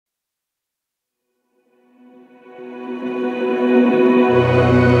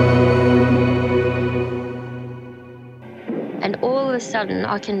sudden,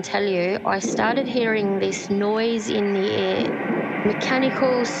 I can tell you, I started hearing this noise in the air,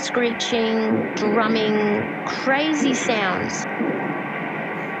 mechanical, screeching, drumming, crazy sounds.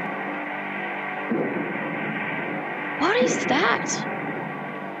 What is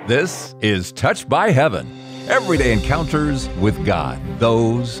that? This is Touched by Heaven, everyday encounters with God,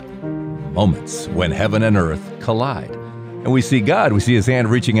 those moments when heaven and earth collide. And we see God, we see His hand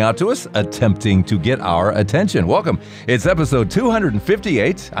reaching out to us, attempting to get our attention. Welcome. It's episode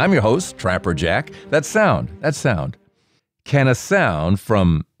 258. I'm your host, Trapper Jack. That sound. Can a sound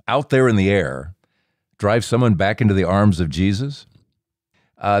from out there in the air drive someone back into the arms of Jesus?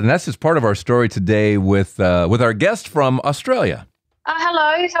 And that's just part of our story today with our guest from Australia.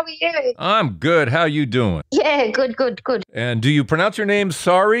 Hello, how are you? I'm good. How you doing? Yeah, good. And do you pronounce your name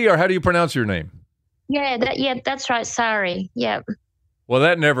Sari, or how do you pronounce your name? Yeah, that's right, Sari. Yeah. Well,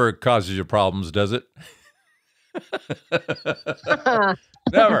 that never causes you problems, does it?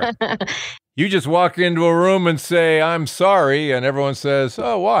 Never. You just walk into a room and say, "I'm sorry," and everyone says,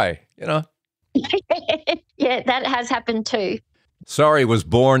 "Oh, why?" Yeah, that has happened too. Sari was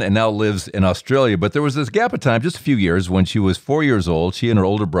born and now lives in Australia, but there was this gap of time, just a few years, when she was 4 years old. She and her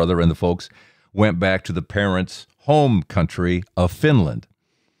older brother and the folks went back to the parents' home country of Finland.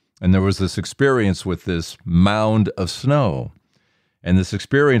 And there was this experience with this mound of snow. And this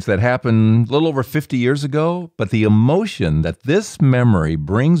experience that happened a little over 50 years ago, but the emotion that this memory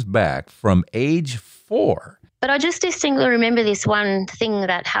brings back from age 4. But I just distinctly remember this one thing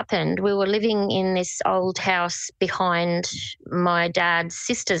that happened. We were living in this old house behind my dad's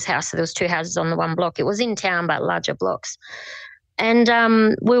sister's house. So there was 2 houses on the one block. It was in town, but larger blocks. And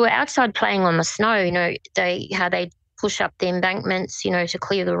we were outside playing on the snow. How they push up the embankments, to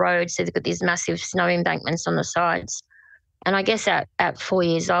clear the road. So they've got these massive snow embankments on the sides. And I guess at 4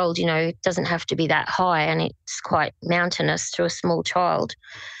 years old, it doesn't have to be that high, and it's quite mountainous to a small child.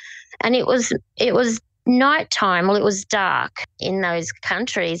 And it was nighttime. Well, it was dark in those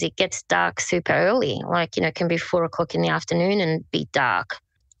countries. It gets dark super early, it can be 4 o'clock in the afternoon and be dark.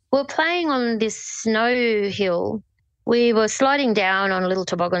 We're playing on this snow hill. We were sliding down on little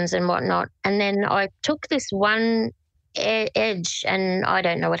toboggans and whatnot. And then I took this one edge, and I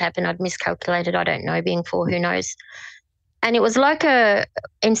don't know what happened. I'd miscalculated. I don't know, being 4, who knows. And it was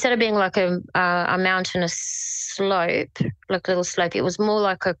instead of being like a mountainous slope, like a little slope, it was more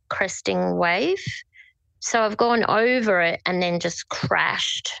like a cresting wave. So I've gone over it and then just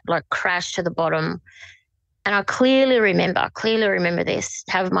crashed to the bottom. And I clearly remember this,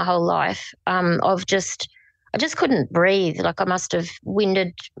 have my whole life, I just couldn't breathe. I must have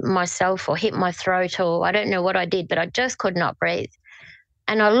winded myself or hit my throat, or I don't know what I did, but I just could not breathe.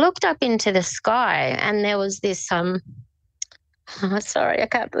 And I looked up into the sky, and there was this, sorry, I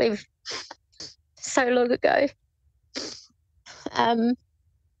can't believe so long ago.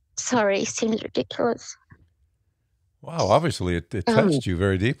 Sorry, seems ridiculous. Wow, obviously it touched you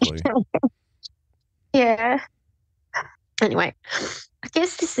very deeply. Yeah. Anyway, I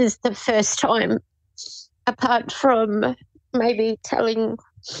guess this is the first time, apart from maybe telling,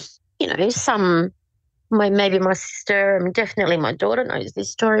 maybe my sister and definitely my daughter knows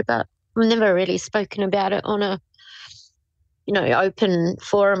this story, but I've never really spoken about it on a, open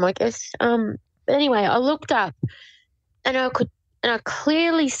forum, I guess. But anyway, I looked up and I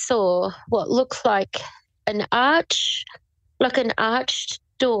clearly saw what looked like an arch, like an arched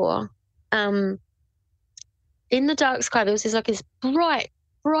door. In the dark sky, there was this bright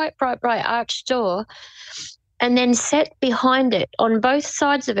arched door, and then set behind it on both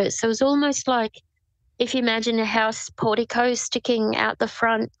sides of it. So it was almost like, if you imagine a house portico sticking out the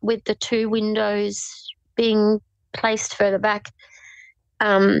front with the 2 windows being placed further back.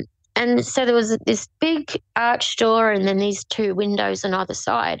 And so there was this big arched door and then these 2 windows on either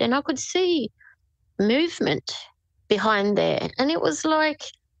side. And I could see movement behind there. And it was like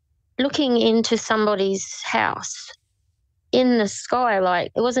looking into somebody's house in the sky.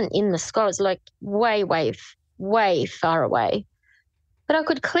 It wasn't in the sky. It was way far away. But I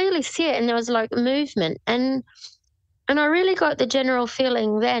could clearly see it, and there was movement. And I really got the general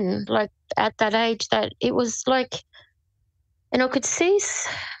feeling then, at that age, that it was and I could see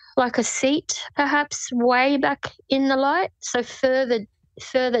a seat perhaps way back in the light, so further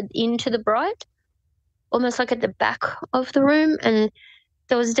into the bright, almost like at the back of the room. And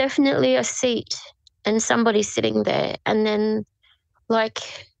there was definitely a seat and somebody sitting there. And then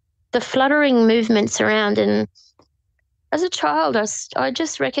the fluttering movements around. And as a child, I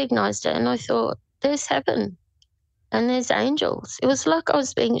just recognized it, and I thought, there's heaven and there's angels. It was like I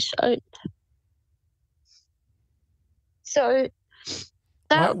was being shown. So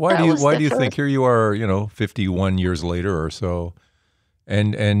why do you think, here you are, 51 years later or so,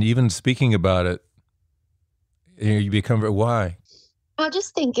 And even speaking about it, you become, why? I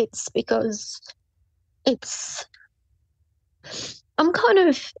just think it's because it's, I'm um, kind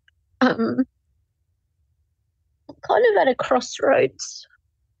of at a crossroads,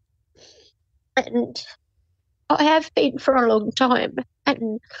 and I have been for a long time.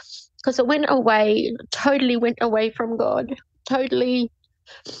 And because I went away, totally went away from God, totally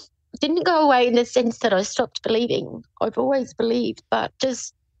didn't go away in the sense that I stopped believing. I've always believed, but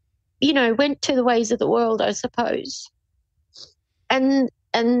just, went to the ways of the world, I suppose. And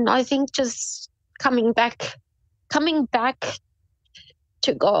I think just coming back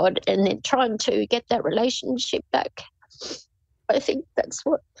to God and then trying to get that relationship back. I think that's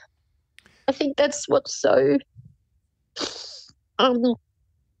what what's so um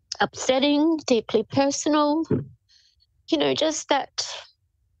upsetting, deeply personal. Just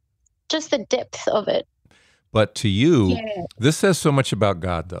the depth of it. But to you, Yeah. this says so much about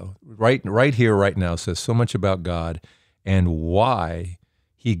God, though. Right here, right now, says so much about God and why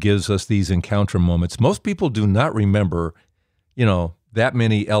He gives us these encounter moments. Most people do not remember, that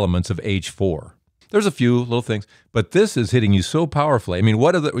many elements of age 4. There's a few little things, but this is hitting you so powerfully. I mean,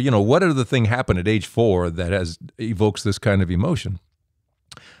 what other thing happened at age 4 that evokes this kind of emotion?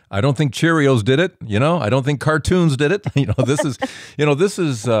 I don't think Cheerios did it. I don't think cartoons did it.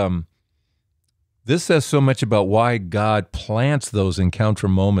 This says so much about why God plants those encounter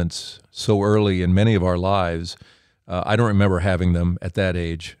moments so early in many of our lives. I don't remember having them at that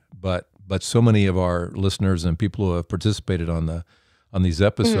age, but so many of our listeners and people who have participated on these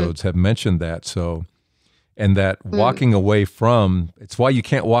episodes have mentioned that. So, and that walking away from, it's why you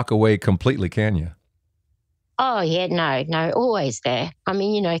can't walk away completely, can you? Oh yeah, no, always there. I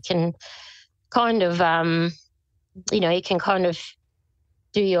mean, can kind of you can kind of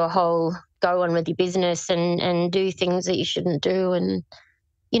do your whole go on with your business and do things that you shouldn't do, and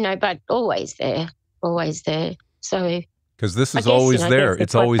but always there, always there. So because this I is guess always I guess there. it's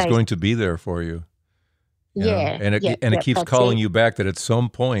it's what always they. going to be there for you. Yeah, And yeah, it yeah. keeps That's calling it. you back that at some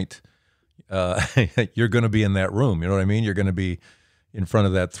point you're going to be in that room. You know what I mean? You're going to be in front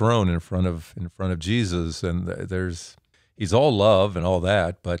of that throne, in front of Jesus, and he's all love and all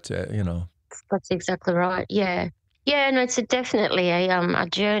that, but That's exactly right. Yeah, yeah. No, it's definitely a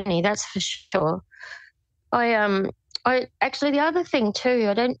journey. That's for sure. I I actually, the other thing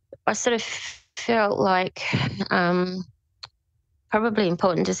too. I sort of felt like um probably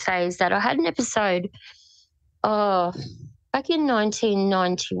important to say is that I had an episode. Oh, back in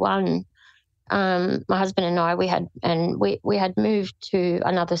 1991. My husband and I, we had moved to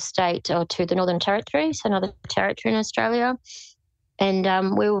another state, or to the Northern Territory, so another territory in Australia,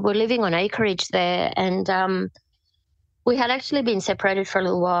 and we were living on acreage there, and we had actually been separated for a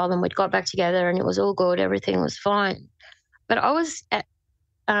little while, and we'd got back together, and it was all good, everything was fine. But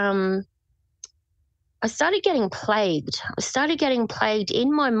um, I started getting plagued. I started getting plagued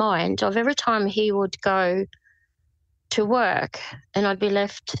in my mind of every time he would go to work, and I'd be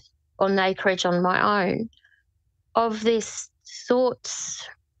left on the acreage on my own, of this thought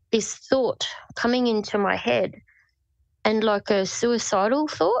coming into my head, and like a suicidal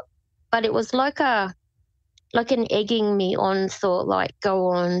thought, but it was like an egging me on thought, like, go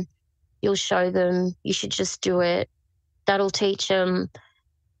on, you'll show them, you should just do it, that'll teach them.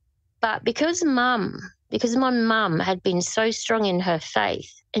 But because my mum had been so strong in her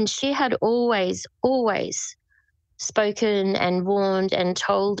faith, and she had always spoken and warned and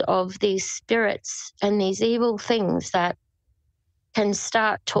told of these spirits and these evil things that can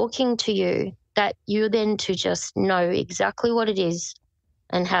start talking to you, that you then to just know exactly what it is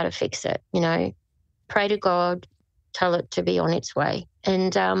and how to fix it, pray to God, tell it to be on its way.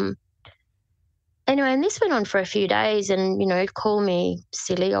 And anyway, and this went on for a few days, and, call me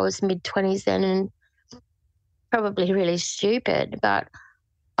silly. I was mid-20s then, and probably really stupid, but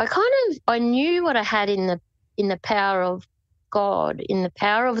I knew what I had in the power of God, in the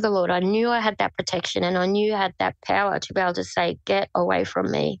power of the Lord. I knew I had that protection, and I knew I had that power to be able to say, get away from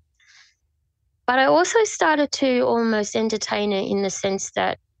me. But I also started to almost entertain it in the sense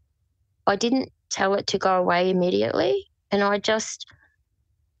that I didn't tell it to go away immediately. And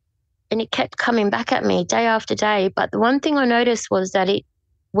it kept coming back at me day after day. But the one thing I noticed was that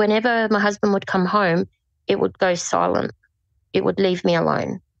whenever my husband would come home, it would go silent. It would leave me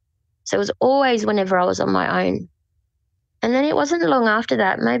alone. So it was always whenever I was on my own. And then it wasn't long after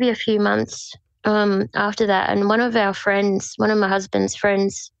that, maybe a few months after that, and one of my husband's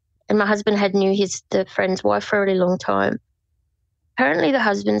friends, and my husband had knew the friend's wife for a really long time. Apparently, the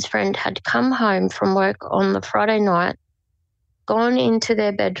husband's friend had come home from work on the Friday night, gone into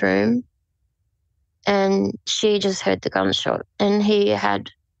their bedroom, and she just heard the gunshot, and he had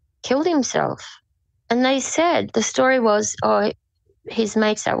killed himself. And they said, the story was, oh, his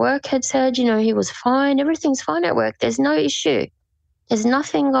mates at work had said, he was fine. Everything's fine at work. There's no issue. There's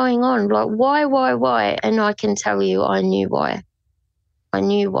nothing going on. Like, why? And I can tell you, I knew why.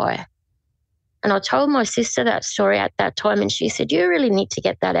 And I told my sister that story at that time, and she said, you really need to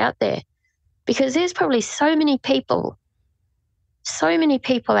get that out there, because there's probably so many people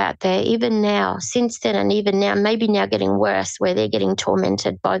out there, even now, since then, and even now, maybe now getting worse, where they're getting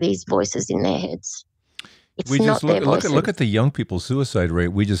tormented by these voices in their heads. We just look at the young people's suicide rate.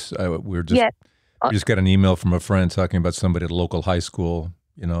 We just got an email from a friend talking about somebody at a local high school.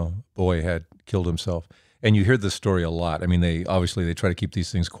 Boy had killed himself, and you hear this story a lot. I mean, they try to keep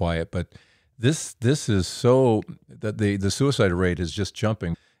these things quiet, but this is so that the suicide rate is just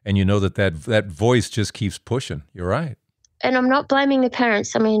jumping, and that voice just keeps pushing. You're right. And I'm not blaming the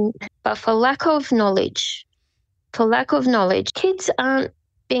parents. I mean, but for lack of knowledge, kids aren't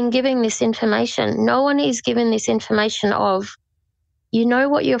being given this information. No one is given this information of,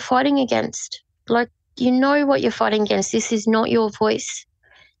 what you're fighting against. Like, what you're fighting against. This is not your voice.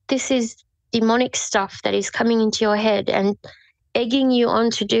 This is demonic stuff that is coming into your head and egging you on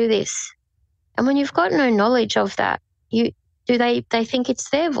to do this. And when you've got no knowledge of that, they think it's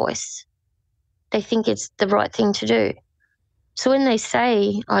their voice. They think it's the right thing to do. So when they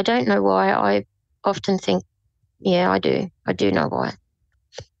say, I don't know why, I often think, yeah, I do. I do know why.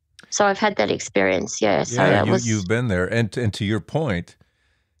 So I've had that experience, yeah. So you've been there. And to your point,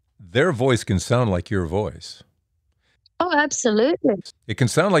 their voice can sound like your voice. Oh, absolutely. It can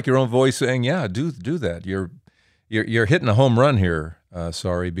sound like your own voice saying, yeah, do that. You're hitting a home run here,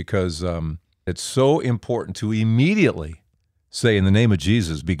 Sari, because it's so important to immediately say, in the name of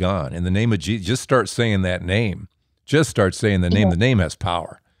Jesus, be gone. In the name of Jesus, just start saying that name. Just start saying the name. Yeah. The name has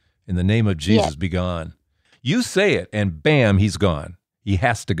power. In the name of Jesus, be gone. You say it, and bam, he's gone. He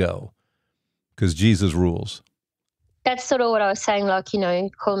has to go because Jesus rules. That's sort of what I was saying, like,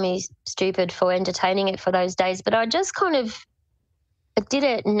 call me stupid for entertaining it for those days. But I just kind of did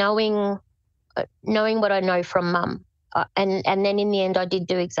it knowing what I know from Mum. And then in the end, I did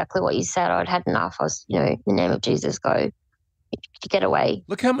do exactly what you said. I'd had enough. I was, in the name of Jesus, go. Get away.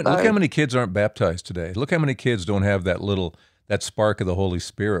 Look how many kids aren't baptized today. Look how many kids don't have that spark of the Holy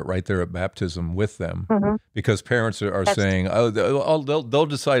Spirit right there at baptism with them, because parents are saying, they'll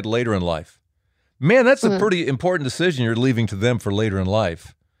decide later in life. Man, that's a pretty important decision you're leaving to them for later in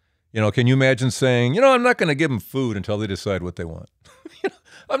life. Can you imagine saying, I'm not going to give them food until they decide what they want.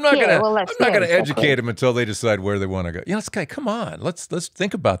 I'm not going to educate them until they decide where they want to go. This guy, come on, let's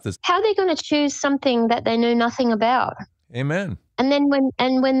think about this. How are they going to choose something that they know nothing about? Amen. And then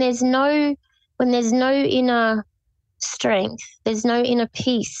when there's no inner strength, there's no inner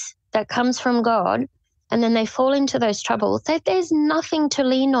peace that comes from God, and then they fall into those troubles, there's nothing to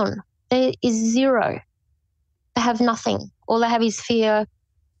lean on. There is zero. They have nothing. All they have is fear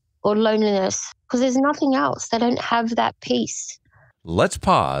or loneliness, because there's nothing else. They don't have that peace. Let's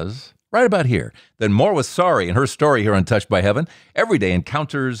pause right about here. Then more with Sari and her story here on Touched by Heaven, Everyday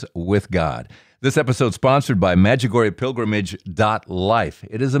Encounters with God. This episode sponsored by MedjugorjePilgrimage.life.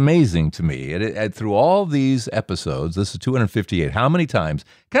 It is amazing to me. Through all these episodes, this is 258. How many times,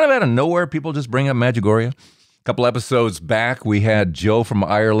 kind of out of nowhere, people just bring up Medjugorje? A couple episodes back, we had Joe from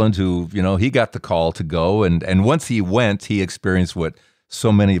Ireland who, he got the call to go. And once he went, he experienced what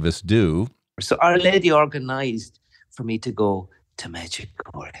so many of us do. So Our Lady organized for me to go to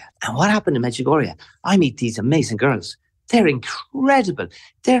Medjugorje. And what happened in Medjugorje? I meet these amazing girls. They're incredible.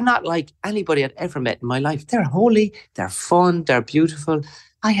 They're not like anybody I'd ever met in my life. They're holy, they're fun, they're beautiful.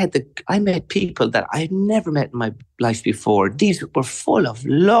 I met people that I had never met in my life before. These were full of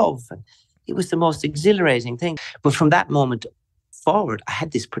love. And it was the most exhilarating thing. But from that moment forward, I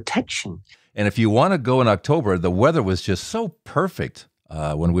had this protection. And if you want to go in October, the weather was just so perfect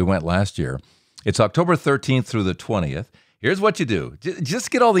when we went last year. It's October 13th through the 20th. Here's what you do.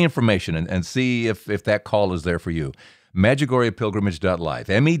 Just get all the information and see if that call is there for you. MedjugorjePilgrimage.life,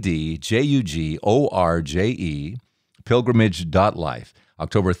 MEDJUGORJE, pilgrimage.life,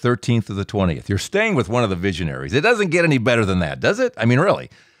 October 13th to the 20th. You're staying with one of the visionaries. It doesn't get any better than that, does it? I mean, really.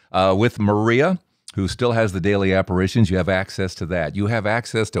 With Maria, who still has the daily apparitions, you have access to that. You have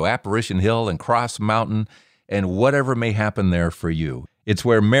access to Apparition Hill and Cross Mountain and whatever may happen there for you. It's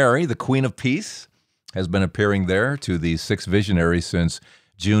where Mary, the Queen of Peace, has been appearing there to these 6 visionaries since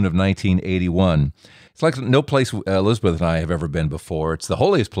June of 1981. It's like no place Elizabeth and I have ever been before. It's the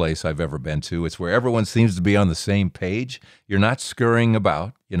holiest place I've ever been to. It's where everyone seems to be on the same page. You're not scurrying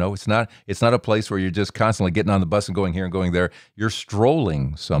about. It's not a place where you're just constantly getting on the bus and going here and going there. You're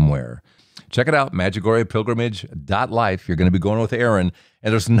strolling somewhere. Check it out, MedjugorjePilgrimage.life. You're going to be going with Aaron,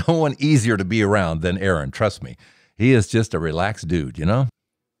 and there's no one easier to be around than Aaron. Trust me. He is just a relaxed dude, you know?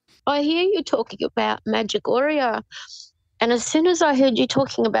 I hear you talking about Medjugorje, and as soon as I heard you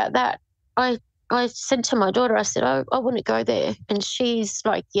talking about that, I said to my daughter, I said, I want to go there. And she's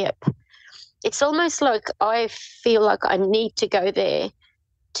like, yep. It's almost like I feel like I need to go there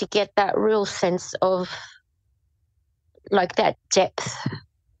to get that real sense of like that depth.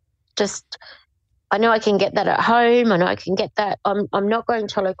 Just, I know I can get that at home. I know I can get that. I'm not going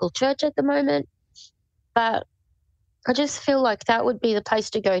to a local church at the moment, but I just feel like that would be the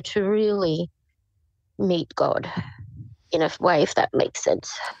place to go to really meet God in a way, if that makes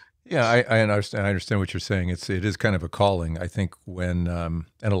sense. Yeah, I understand. I understand what you're saying. It is kind of a calling. I think when and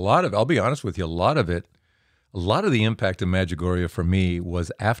a lot of, I'll be honest with you, a lot of the impact of Medjugorje for me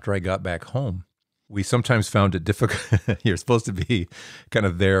was after I got back home. We sometimes found it difficult. You're supposed to be kind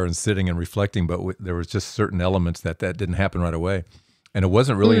of there and sitting and reflecting, but there was just certain elements that didn't happen right away. And it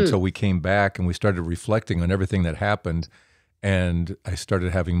wasn't really until we came back and we started reflecting on everything that happened, and I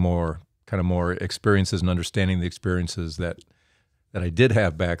started having more experiences and understanding the experiences that I did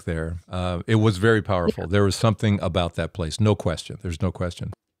have back there. It was very powerful. There was something about that place. No question. There's no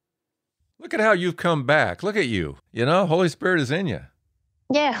question. Look at how you've come back. Look at you. You know, Holy Spirit is in you.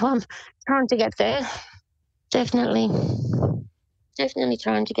 Yeah, well, I'm trying to get there. Definitely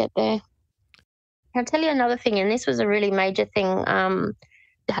trying to get there. I'll tell you another thing, and this was a really major thing to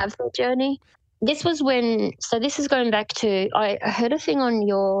have the journey. This was this is going back to, I heard a thing on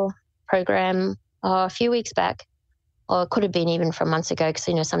your program a few weeks back, or it could have been even from months ago,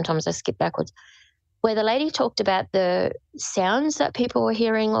 because, sometimes I skip backwards, where the lady talked about the sounds that people were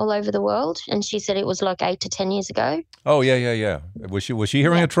hearing all over the world. And she said it was like 8 to 10 years ago. Oh, yeah. Was she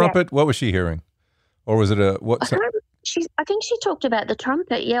hearing a trumpet? Yeah. What was she hearing? Or was it what? I think she talked about the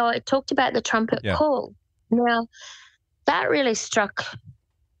trumpet. Yeah, it talked about the trumpet call. Now, that really struck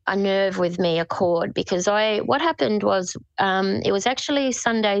a nerve with me, a chord, because what happened was it was actually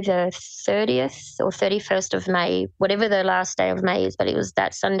Sunday the 30th or 31st of May, whatever the last day of May is, but it was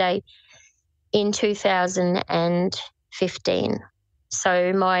that Sunday in 2015.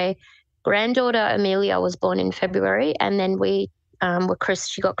 So my granddaughter Amelia was born in February, and then she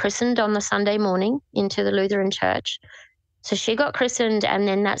got christened on the Sunday morning into the Lutheran church. So she got christened, and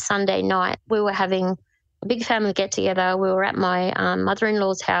then that Sunday night we were having a big family get together. We were at my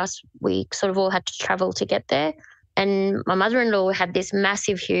mother-in-law's house. We sort of all had to travel to get there. And my mother-in-law had this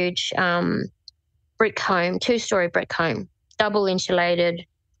massive, huge brick home, 2-story brick home, double insulated,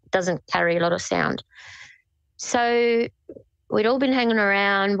 doesn't carry a lot of sound. So we'd all been hanging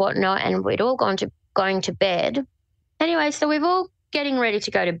around, whatnot, and we'd all going to bed. Anyway, so we're all getting ready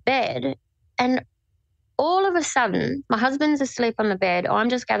to go to bed, and all of a sudden, my husband's asleep on the bed. I'm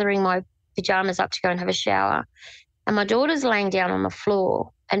just gathering my pajamas up to go and have a shower, and my daughter's laying down on the floor.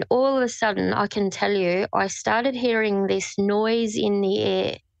 And all of a sudden, I can tell you, I started hearing this noise in the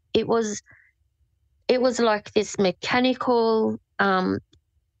air. It was like this mechanical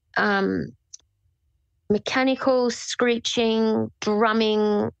screeching,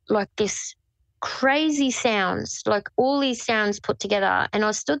 drumming, like this crazy sounds, like all these sounds put together. And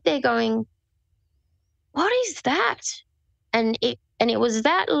I stood there going, what is that? And it was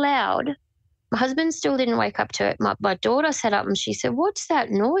that loud. My husband still didn't wake up to it. My daughter sat up and she said, what's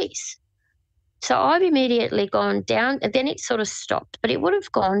that noise? So I've immediately gone down, and then it sort of stopped, but it would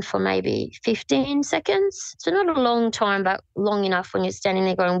have gone for maybe 15 seconds. So not a long time, but long enough when you're standing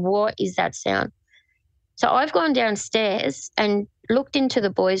there going, what is that sound? So I've gone downstairs and looked into the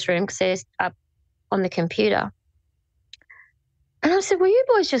boys' room because they're up on the computer. And I said, were you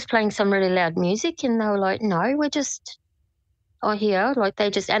boys just playing some really loud music? And they were like, no, we're just here. Like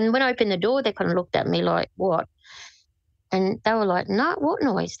and when I opened the door, they kind of looked at me like, what? And they were like, no, what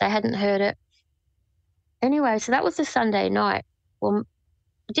noise? They hadn't heard it. Anyway, so that was the Sunday night. Well,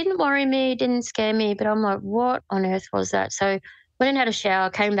 it didn't worry me, it didn't scare me, but I'm like, what on earth was that? So went and had a shower,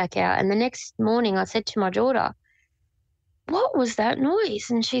 came back out, and the next morning I said to my daughter, what was that noise?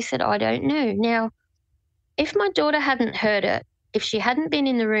 And she said, I don't know. Now, if my daughter hadn't heard it, if she hadn't been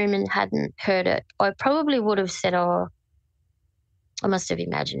in the room and hadn't heard it, I probably would have said, oh, I must have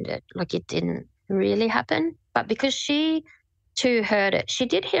imagined it, like it didn't really happen. But because she too heard it, she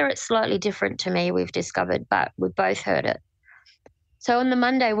did hear it slightly different to me, we've discovered, but we both heard it. So on the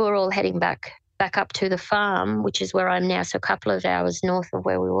Monday, we were all heading back up to the farm, which is where I'm now, so a couple of hours north of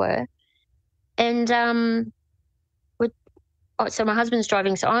where we were. And so my husband's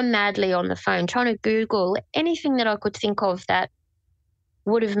driving, so I'm madly on the phone trying to Google anything that I could think of that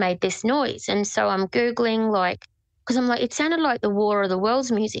would have made this noise. And so I'm Googling like because I'm like, it sounded like the War of the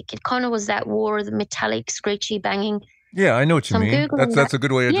Worlds music. It kind of was that War of the metallic, screechy, banging. Yeah, I know what you So I'm mean. Googling that. That's a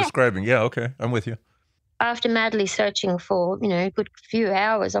good way of Yeah. describing. Yeah, okay, I'm with you. After madly searching for, a good few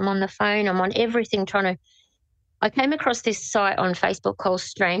hours, I'm on the phone, I'm on everything I came across this site on Facebook called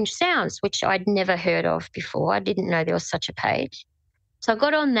Strange Sounds, which I'd never heard of before. I didn't know there was such a page. So I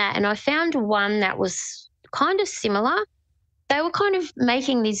got on that and I found one that was kind of similar. They were kind of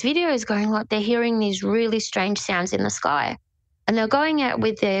making these videos going like they're hearing these really strange sounds in the sky. And they're going out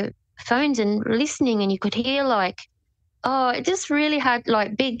with their phones and listening, and you could hear like, it just really had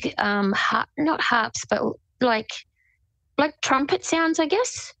like big, not harps, but like trumpet sounds, I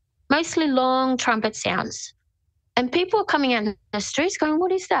guess, mostly long trumpet sounds. And people were coming out in the streets going,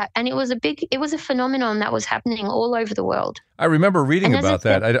 what is that? And it was a phenomenon that was happening all over the world. I remember reading And as I about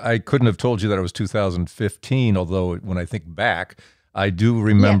that. said- I couldn't have told you that it was 2015, although when I think back, I do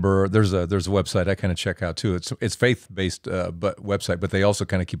remember there's a website I kind of check out too. It's faith-based but website, but they also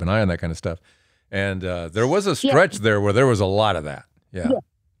kind of keep an eye on that kind of stuff. And there was a stretch there where there was a lot of that.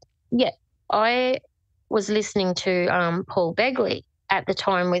 Yeah. I was listening to Paul Begley at the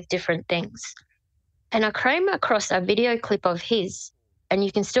time with different things. And I came across a video clip of his, and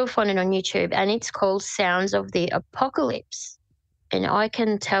you can still find it on YouTube, and it's called Sounds of the Apocalypse. And I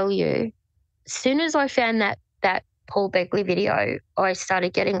can tell you, as soon as I found that Paul Begley video, I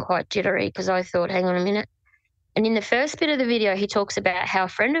started getting quite jittery because I thought, hang on a minute. And in the first bit of the video, he talks about how a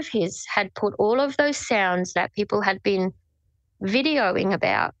friend of his had put all of those sounds that people had been videoing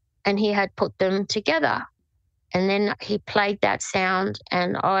about, and he had put them together. And then he played that sound,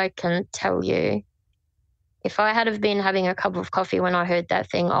 and I can tell you, if I had have been having a cup of coffee when I heard that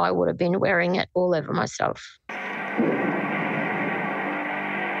thing, I would have been wearing it all over myself.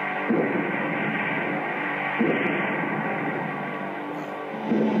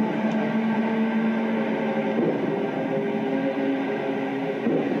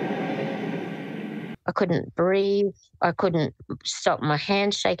 I couldn't breathe. I couldn't stop my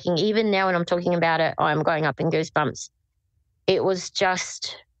hands shaking. Even now when I'm talking about it, I'm going up in goosebumps. It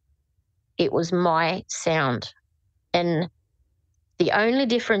was my sound. And the only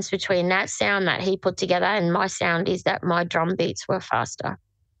difference between that sound that he put together and my sound is that my drum beats were faster.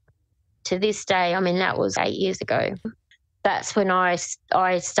 To this day, I mean, that was 8 years ago. That's when I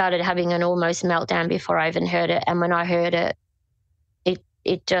started having an almost meltdown before I even heard it. And when I heard it,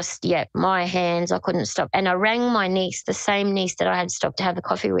 it just, my hands, I couldn't stop. And I rang my niece, the same niece that I had stopped to have a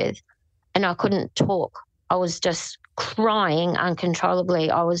coffee with, and I couldn't talk. I was just crying uncontrollably.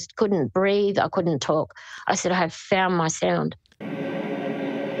 Couldn't breathe. I couldn't talk. I said, I have found my sound.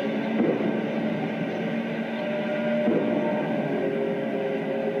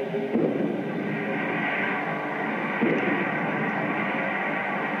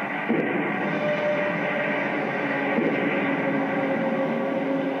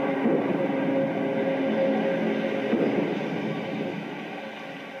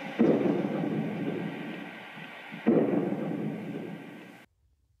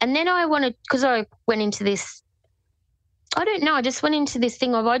 And then because I went into this, I don't know, I just went into this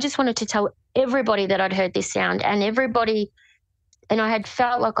thing of I just wanted to tell everybody that I'd heard this sound, and I had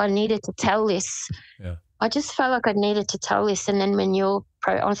felt like I needed to tell this. Yeah. I just felt like I needed to tell this. And then when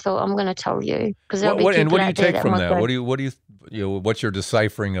I thought, I'm going to tell you. Because What do you take from that? What's your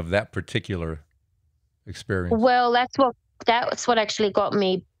deciphering of that particular experience? Well, that's what actually got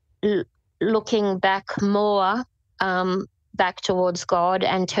me looking back more, back towards God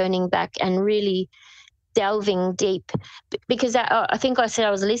and turning back and really delving deep. Because I think I said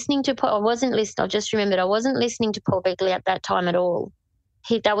I was listening to Paul. I wasn't listening. I just remembered I wasn't listening to Paul Begley at that time at all.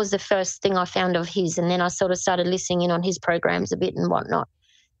 That was the first thing I found of his, and then I sort of started listening in on his programs a bit and whatnot.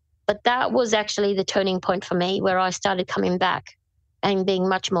 But that was actually the turning point for me, where I started coming back and being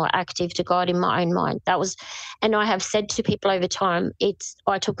much more active to God in my own mind. And I have said to people over time,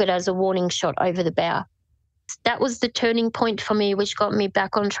 I took it as a warning shot over the bow. That was the turning point for me, which got me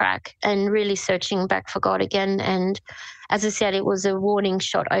back on track and really searching back for God again. And as I said, it was a warning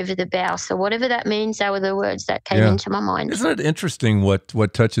shot over the bow. So whatever that means, that were the words that came into my mind. Isn't it interesting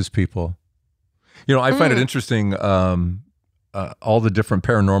what touches people? I find it interesting, all the different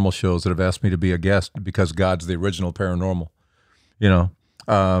paranormal shows that have asked me to be a guest because God's the original paranormal,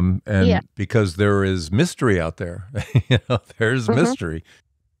 because there is mystery out there. There's mystery.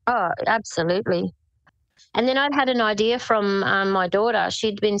 Oh, absolutely. And then I'd had an idea from my daughter.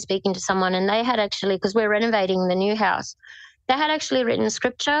 She'd been speaking to someone, and they had actually, because we're renovating the new house, they had actually written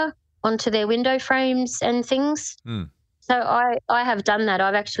scripture onto their window frames and things. So I have done that.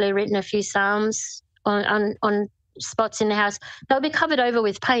 I've actually written a few psalms on spots in the house. They'll be covered over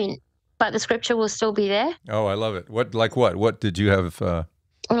with paint, but the scripture will still be there. Oh, I love it. What did you have? Well,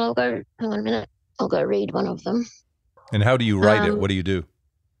 hang on a minute. I'll go read one of them. And how do you write it? What do you do?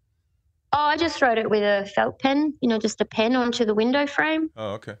 Oh, I just wrote it with a felt pen, just a pen onto the window frame.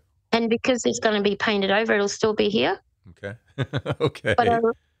 Oh, okay. And because it's going to be painted over, it'll still be here. Okay. Okay.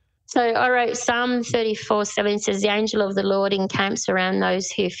 So I wrote Psalm 34:7 says, "The angel of the Lord encamps around those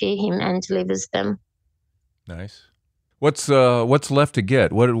who fear him and delivers them." Nice. What's left to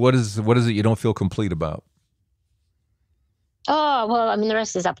get? What is it you don't feel complete about? Oh, well, I mean, the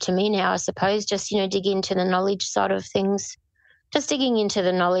rest is up to me now, I suppose. Just, dig into the knowledge side of things. Just digging into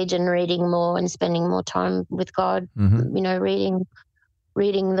the knowledge and reading more and spending more time with God, reading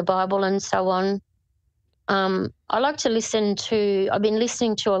the Bible and so on. I like to I've been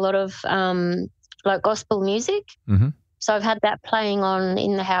listening to a lot of like gospel music. Mm-hmm. So I've had that playing on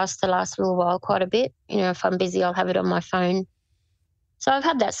in the house the last little while quite a bit. If I'm busy, I'll have it on my phone. So I've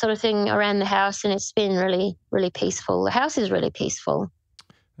had that sort of thing around the house, and it's been really, really peaceful. The house is really peaceful.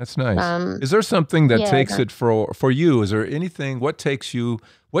 That's nice. Is there something that takes it for you? Is there anything, what takes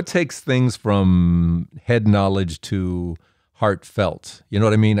things from head knowledge to heartfelt? You know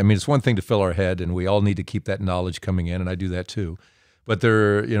what I mean? I mean, it's one thing to fill our head, and we all need to keep that knowledge coming in, and I do that too. But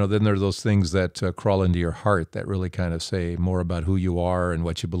then there are those things that crawl into your heart that really kind of say more about who you are and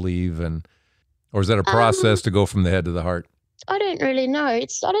what you believe, or is that a process to go from the head to the heart? I don't really know. I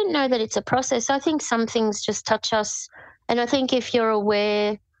don't know that it's a process. I think some things just touch us. And I think if you're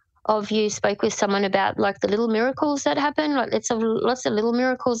aware of, you spoke with someone about like the little miracles that happen, like lots of little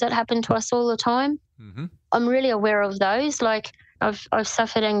miracles that happen to us all the time. Mm-hmm. I'm really aware of those. Like I've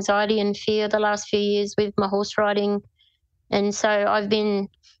suffered anxiety and fear the last few years with my horse riding. And so I've been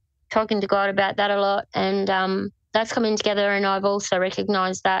talking to God about that a lot. And that's coming together. And I've also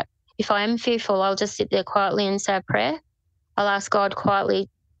recognized that if I am fearful, I'll just sit there quietly and say a prayer. I'll ask God quietly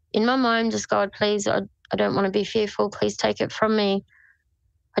in my mind, just, God, please, I don't want to be fearful. Please take it from me.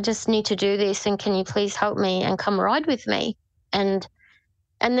 I just need to do this, and can you please help me and come ride with me? And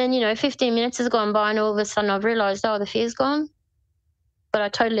then, 15 minutes has gone by, and all of a sudden I've realized, the fear's gone. But I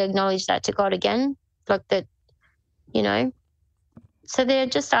totally acknowledge that to God again, like that, So there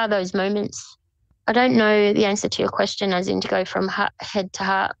just are those moments. I don't know the answer to your question as in to go from head to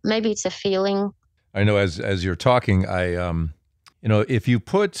heart. Maybe it's a feeling. I know as you're talking, if you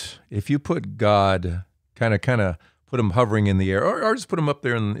put God kind of put him hovering in the air, or just put him up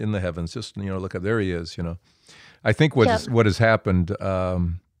there in the heavens, just look up, there he is. I think what has happened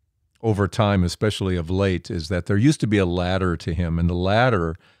over time, especially of late, is that there used to be a ladder to him, and the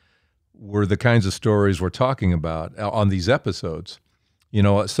ladder were the kinds of stories we're talking about on these episodes.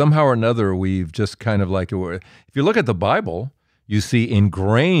 Somehow or another, we've just kind of like, if you look at the Bible, you see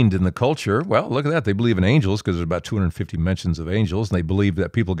ingrained in the culture, well, look at that. They believe in angels because there's about 250 mentions of angels, and they believe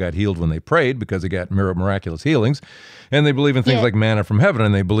that people got healed when they prayed because they got miraculous healings. And they believe in things like manna from heaven,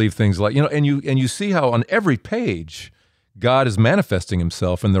 and they believe things like, and you see how on every page God is manifesting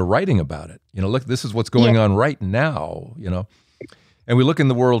himself, and they're writing about it. Look, this is what's going on right now, And we look in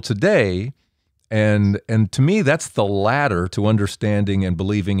the world today, and to me, that's the ladder to understanding and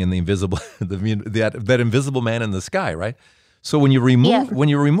believing in the invisible, that invisible man in the sky, right? So when you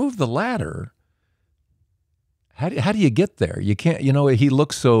remove the ladder, how do you get there? You can't. He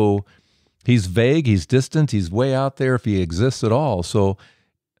looks so, he's vague, he's distant, he's way out there if he exists at all. So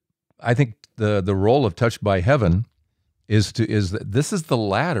I think the role of Touched by Heaven is that this is the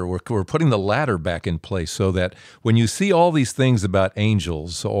ladder. We're putting the ladder back in place so that when you see all these things about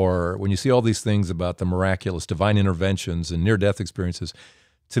angels, or when you see all these things about the miraculous divine interventions and near-death experiences,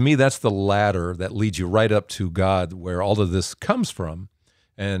 to me, that's the ladder that leads you right up to God, where all of this comes from.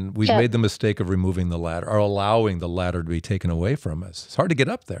 And we've made the mistake of removing the ladder, or allowing the ladder to be taken away from us. It's hard to get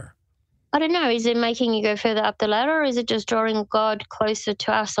up there. I don't know. Is it making you go further up the ladder, or is it just drawing God closer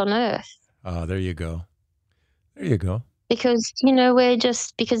to us on earth? Oh, there you go. There you go. Because,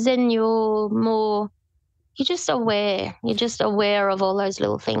 because then you're just aware. You're just aware of all those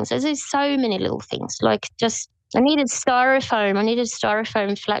little things. There's so many little things. Like I needed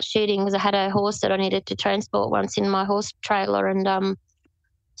styrofoam flat sheeting because I had a horse that I needed to transport once in my horse trailer. And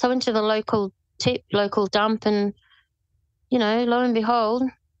so I went to the local dump, and, lo and behold,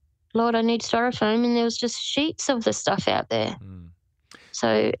 Lord, I need styrofoam. And there was just sheets of the stuff out there. Mm.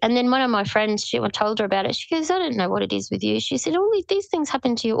 So, and then one of my friends, I told her about it. She goes, I don't know what it is with you. She said, these things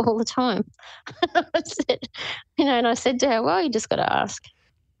happen to you all the time. I said, and I said to her, well, you just got to ask.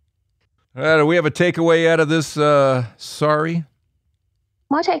 Do we have a takeaway out of this, Sari?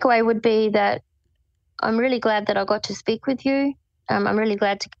 My takeaway would be that I'm really glad that I got to speak with you. I'm really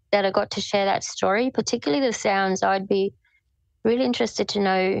glad that I got to share that story, particularly the sounds. I'd be really interested to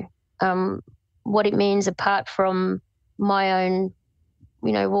know what it means apart from my own,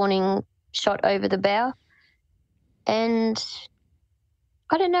 warning shot over the bow. And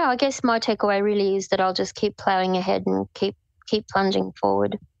I don't know, I guess my takeaway really is that I'll just keep plowing ahead and keep plunging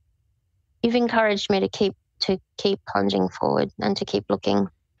forward. You've encouraged me to keep plunging forward and to keep looking.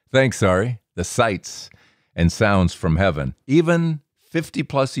 Thanks, Sari. The sights and sounds from heaven. Even 50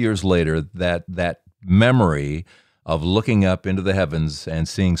 plus years later, that memory of looking up into the heavens and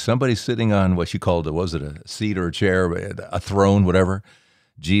seeing somebody sitting on what she called it, was it a seat or a chair, a throne, whatever?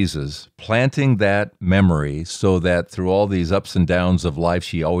 Jesus, planting that memory so that through all these ups and downs of life,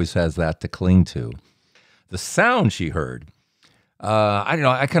 she always has that to cling to. The sound she heard, I don't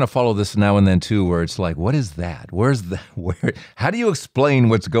know, I kind of follow this now and then too, where it's like, what is that? How do you explain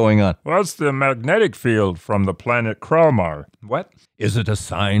what's going on? Well, it's the magnetic field from the planet Kralmar. What? Is it a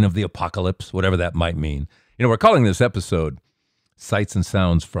sign of the apocalypse? Whatever that might mean. We're calling this episode Sights and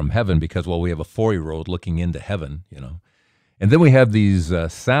Sounds from Heaven because, well, we have a 4-year-old looking into heaven, And then we have these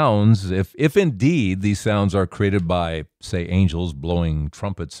sounds, if indeed these sounds are created by, say, angels blowing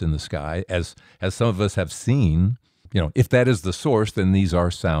trumpets in the sky, as some of us have seen, if that is the source, then these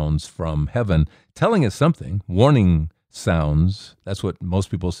are sounds from heaven telling us something, warning sounds. That's what most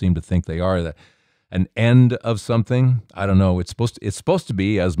people seem to think they are, that an end of something. I don't know. It's supposed to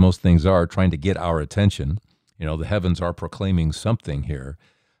be, as most things are, trying to get our attention. The heavens are proclaiming something here.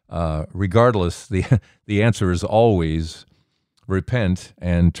 Regardless, the answer is always repent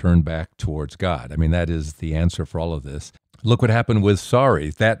and turn back towards God. I mean, that is the answer for all of this. Look what happened with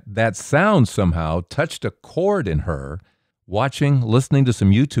Sari. That sound somehow touched a chord in her, listening to some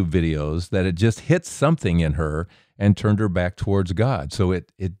YouTube videos, that it just hit something in her and turned her back towards God. So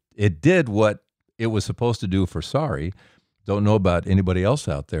it did what it was supposed to do for Sari. Don't know about anybody else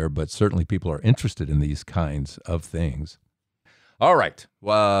out there, but certainly people are interested in these kinds of things. All right.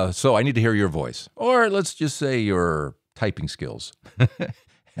 So I need to hear your voice, or let's just say your typing skills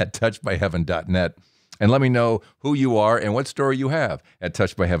at touchedbyheaven.net. And let me know who you are and what story you have at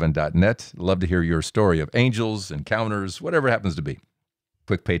touchedbyheaven.net. Love to hear your story of angels, encounters, whatever it happens to be.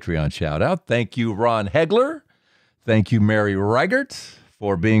 Quick Patreon shout out. Thank you, Ron Hegler. Thank you, Mary Reichert,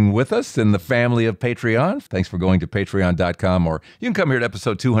 for being with us in the family of Patreon. Thanks for going to patreon.com, or you can come here to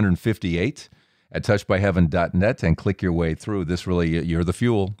episode 258 at touchedbyheaven.net and click your way through. This really, you're the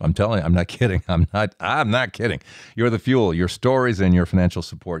fuel. I'm telling you, I'm not kidding. I'm not kidding. You're the fuel. Your stories and your financial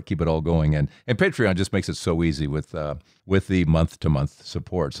support keep it all going. And Patreon just makes it so easy with the month-to-month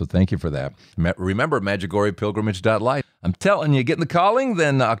support. So thank you for that. Remember, MedjugorjePilgrimage.life. I'm telling you, get in the calling,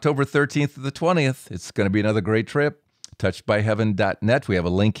 then October 13th to the 20th. It's going to be another great trip. touchedbyheaven.net. We have a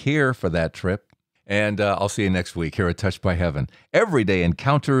link here for that trip. And I'll see you next week here at Touched by Heaven. Everyday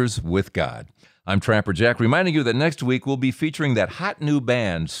encounters with God. I'm Trapper Jack, reminding you that next week we'll be featuring that hot new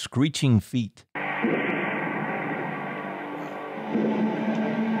band, Screeching Feet.